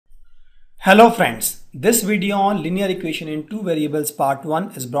Hello friends, this video on linear equation in two variables part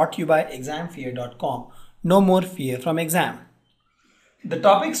 1 is brought to you by examfear.com. No more fear from exam. The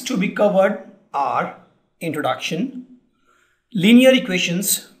topics to be covered are introduction, linear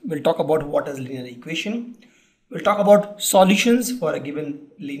equations, we'll talk about what is linear equation, we'll talk about solutions for a given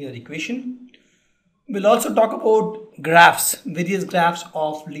linear equation, we'll also talk about graphs, various graphs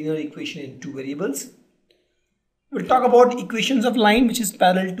of linear equation in two variables. We'll talk about equations of line which is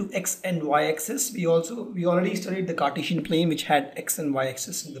parallel to x and y axis. We already studied the Cartesian plane which had x and y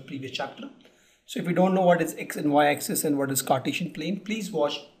axis in the previous chapter. So if you don't know what is x and y axis and what is Cartesian plane, please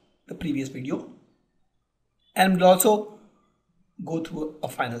watch the previous video. And we'll also go through a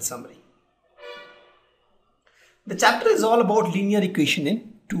final summary. The chapter is all about linear equation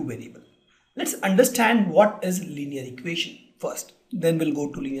in two variables. Let's understand what is linear equation first. Then we'll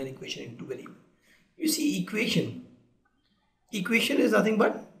go to linear equation in two variables. You see, equation is nothing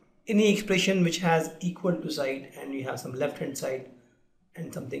but any expression which has equal to side and you have some left hand side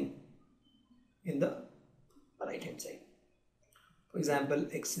and something in the right hand side. For example,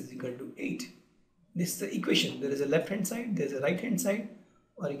 x is equal to 8. This is the equation. There is a left hand side, there is a right hand side,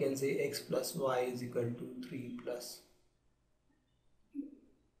 or you can say x plus y is equal to 3 plus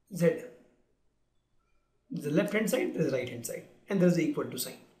z. There is a left hand side, there is a right hand side, and there is an equal to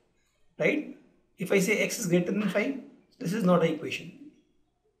sign, right? If I say x is greater than 5, this is not an equation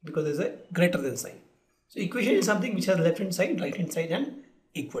because there is a greater than sign. So equation is something which has left hand side, right hand side and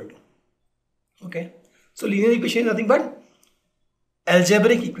equal to. Okay. So linear equation is nothing but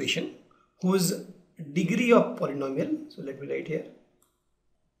algebraic equation whose degree of polynomial. So let me write here.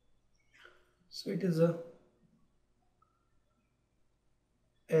 So it is a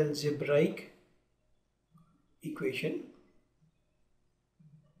algebraic equation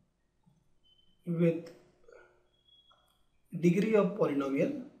with degree of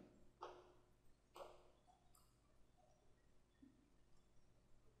polynomial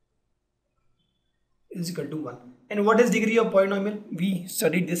is equal to 1. And what is degree of polynomial? We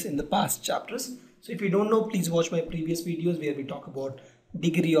studied this in the past chapters. So if you don't know, please watch my previous videos where we talk about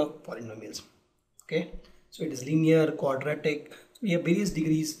degree of polynomials. Okay, so it is linear, quadratic. We have various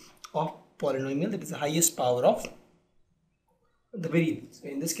degrees of polynomial, that is the highest power of the variables. So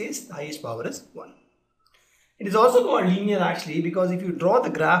in this case, the highest power is 1. It is also called linear actually because if you draw the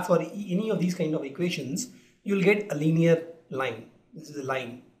graph for any of these kind of equations, you will get a linear line. This is a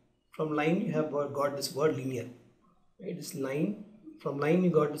line. From line you have got this word linear. Right? This line, from line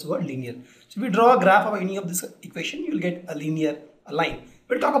you got this word linear. So if you draw a graph of any of this equation, you will get a linear line.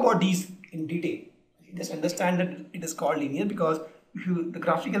 We'll talk about these in detail. Just understand that it is called linear because the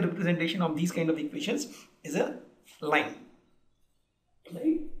graphical representation of these kind of equations is a line.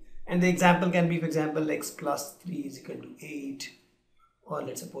 Right? And the example can be, for example, x plus 3 is equal to 8, or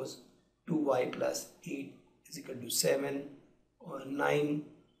let's suppose 2y plus 8 is equal to 7, or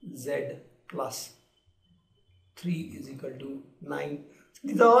 9z plus 3 is equal to 9. So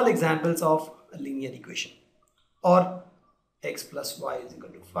these are all examples of a linear equation. Or x plus y is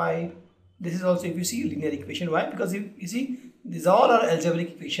equal to 5. This is also, if you see, linear equation. Why? Because you see, these all are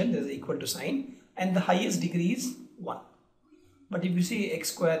algebraic equation. There is equal to sign, and the highest degree is 1. But if you see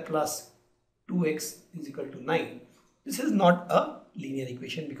x square plus 2x is equal to 9, this is not a linear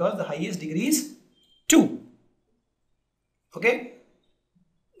equation because the highest degree is 2. Okay,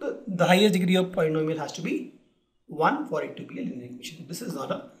 the highest degree of polynomial has to be 1 for it to be a linear equation. This is not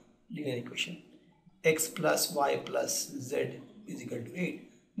a linear equation. X plus y plus z is equal to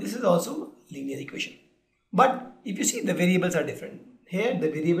 8. This is also linear equation. But if you see, the variables are different. Here the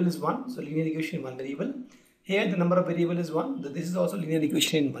variable is 1, so linear equation 1 variable. Here the number of variable is 1. This is also linear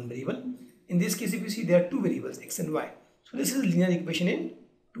equation in 1 variable. In this case, if you see, there are two variables, x and y. So this is linear equation in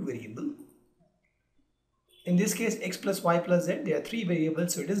 2 variable. In this case, x plus y plus z, there are 3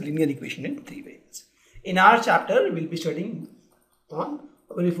 variables. So it is linear equation in 3 variables. In our chapter, we will be studying on,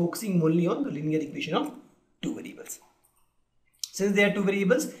 we will be focusing only on the linear equation of 2 variables. Since there are 2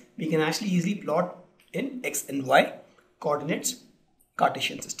 variables, we can actually easily plot in x and y coordinates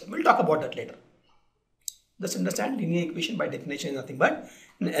Cartesian system. We'll talk about that later. Just understand, linear equation by definition is nothing but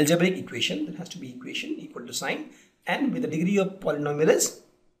an algebraic equation. That has to be equation equal to sign, and with the degree of polynomial is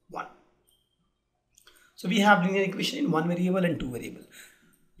 1. So we have linear equation in 1 variable and 2 variable.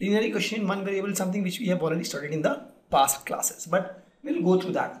 Linear equation in 1 variable is something which we have already studied in the past classes, but we'll go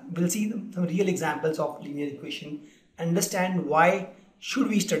through that. We'll see some real examples of linear equation, understand why should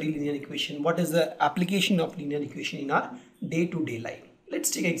we study linear equation, what is the application of linear equation in our day-to-day life.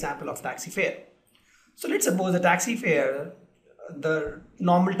 Let's take an example of taxi fare. So let's suppose a taxi fare, the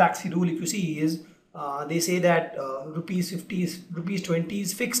normal taxi rule, if you see, is they say that rupees 20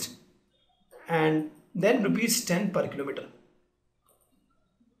 is fixed and then rupees 10 per kilometer.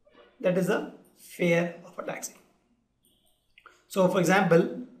 That is the fare of a taxi. So for example,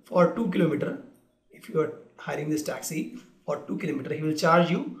 for 2 kilometer, if you are hiring this taxi for 2 kilometer, he will charge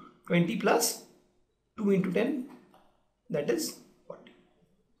you 20 plus 2 into 10, that is 40.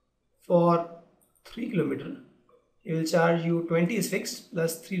 For 3 kilometer, he will charge you 20 is fixed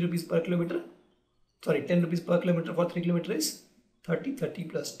plus 3 rupees per kilometer. Sorry, 10 rupees per kilometer for 3 kilometer is 30. 30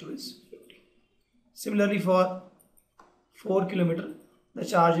 plus 2 is 50. Similarly, for 4 kilometer, the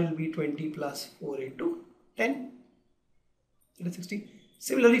charge will be 20 plus 4 into 10. It is 60.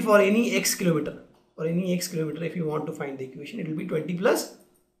 Similarly, for any x kilometer, if you want to find the equation, it will be 20 plus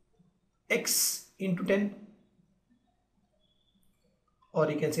x into 10, or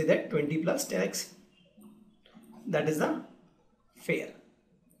you can say that 20 plus 10x. That is the fare.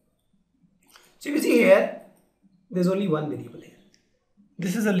 So you see here, there is only one variable here.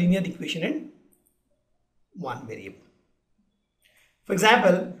 This is a linear equation in one variable. For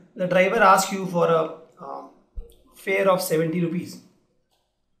example, the driver asks you for a fare of 70 rupees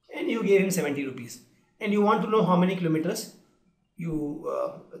and you gave him 70 rupees and you want to know how many kilometers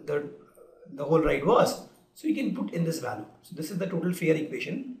the whole ride was. So you can put in this value. So this is the total fare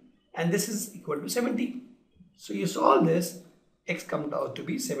equation and this is equal to 70. So you solve this, x comes out to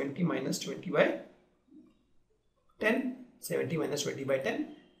be 70 minus 20 by 10. 70 minus 20 by 10,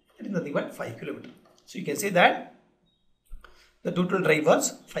 that is nothing but 5 kilometers. So you can say that the total drive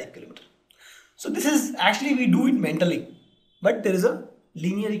was 5 kilometers. So this is actually, we do it mentally, but there is a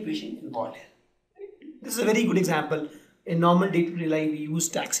linear equation involved here. This is a very good example. In normal day-to-day life, we use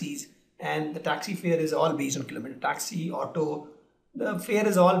taxis and the taxi fare is all based on kilometer. Taxi, auto, the fare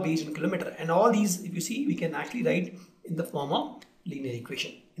is all based on kilometer, and all these, if you see, we can actually write in the form of linear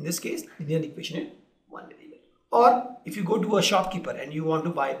equation. In this case, linear equation in one variable. Or if you go to a shopkeeper and you want to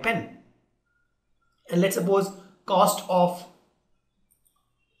buy a pen, and let's suppose cost of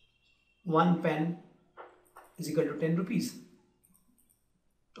one pen is equal to 10 rupees.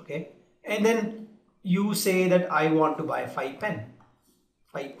 Okay, and then you say that I want to buy 5 pen.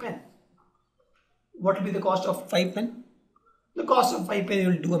 What will be the cost of 5 pen? The cost of 5 pen, you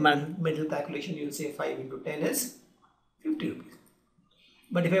will do a mental calculation. You will say 5 into 10 is 50 rupees.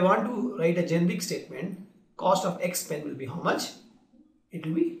 But if I want to write a generic statement, cost of x pen will be how much? It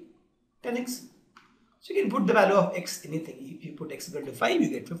will be 10x. So you can put the value of x anything. If you put x equal to 5, you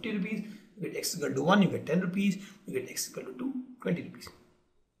get 50 rupees. You get x equal to 1, you get 10 rupees. You get x equal to 2, 20 rupees.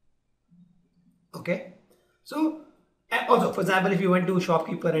 Okay. So also, for example, if you went to a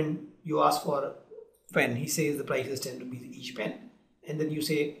shopkeeper and you ask for a pen, he says the price is 10 rupees each pen. And then you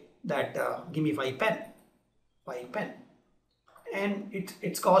say that give me 5 pen. And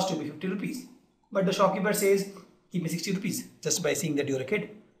its cost will be 50 rupees. But the shopkeeper says, give me 60 rupees just by seeing that you're a kid.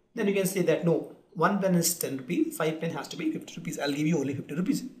 Then you can say that no, 1 pen is 10 rupees, 5 pen has to be 50 rupees. I'll give you only 50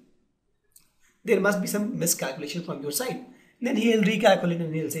 rupees. There must be some miscalculation from your side. Then he'll recalculate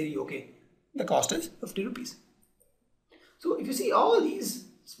and he'll say, okay, the cost is 50 rupees. So if you see all these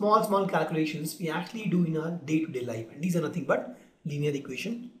small calculations we actually do in our day-to-day life, and these are nothing but linear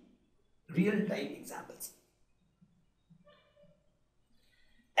equation, real-time examples.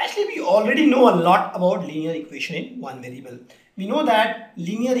 Actually, we already know a lot about linear equation in one variable. We know that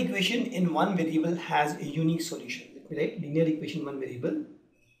linear equation in one variable has a unique solution. Let me write linear equation in one variable.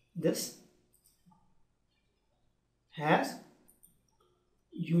 This has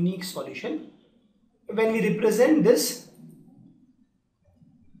unique solution when we represent this,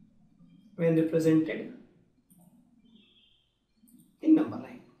 when represented in number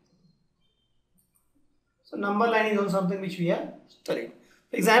line. So number line is also something which we have studied.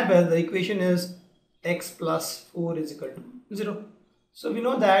 For example, the equation is x plus 4 is equal to 0. So we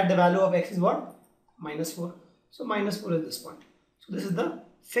know that the value of x is what? Minus 4. So minus 4 is this point. So this is the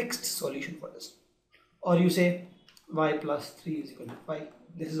fixed solution for this. Or you say y plus 3 is equal to 5.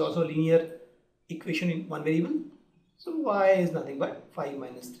 This is also a linear equation in one variable. So y is nothing but 5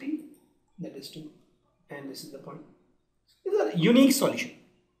 minus 3, that is 2. And this is the point. This is a unique solution.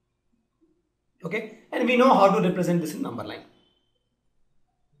 Okay, and we know how to represent this in number line.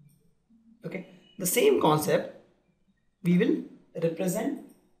 Okay, the same concept we will represent,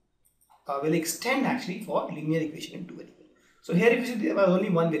 will extend actually for linear equation in two variables. So here if you see there was only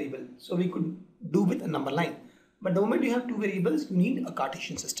one variable, so we could do with a number line. But the moment you have two variables, you need a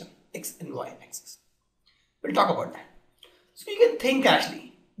Cartesian system, x and y axis. We'll talk about that. So you can think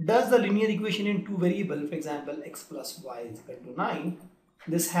actually, does the linear equation in two variables, for example, x plus y is equal to 9,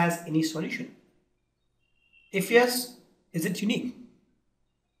 this has any solution? If yes, is it unique?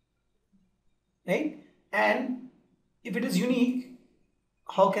 Right? And if it is unique,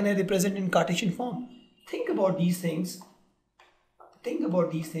 how can I represent in Cartesian form? Think about these things. Think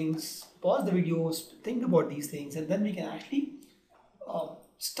about these things. Pause the videos. Think about these things, and then we can actually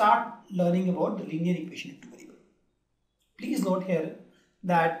start learning about the linear equation in two variable. Please note here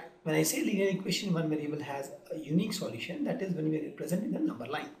that when I say linear equation, one variable has a unique solution. That is when we represent in the number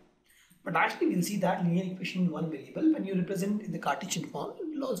line. But actually, we'll see that linear equation in one variable, when you represent in the Cartesian form, it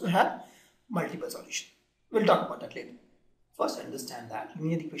will also have multiple solutions. We'll talk about that later. First, understand that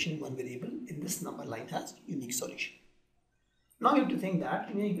linear equation in one variable in this number line has unique solution. Now you have to think that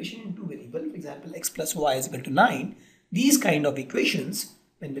linear equation in two variable, for example, x plus y is equal to 9. These kind of equations,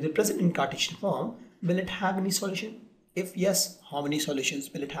 when we represent in Cartesian form, will it have any solution? If yes, how many solutions?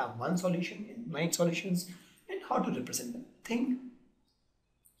 Will it have one solution, 9 solutions? And how to represent them? Think.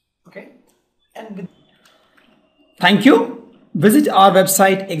 Okay. And thank you. Visit our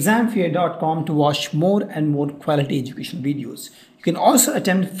website examfear.com to watch more and more quality educational videos. You can also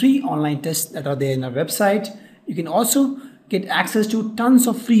attempt free online tests that are there in our website. You can also get access to tons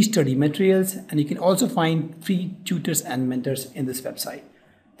of free study materials, and you can also find free tutors and mentors in this website.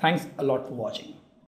 Thanks a lot for watching.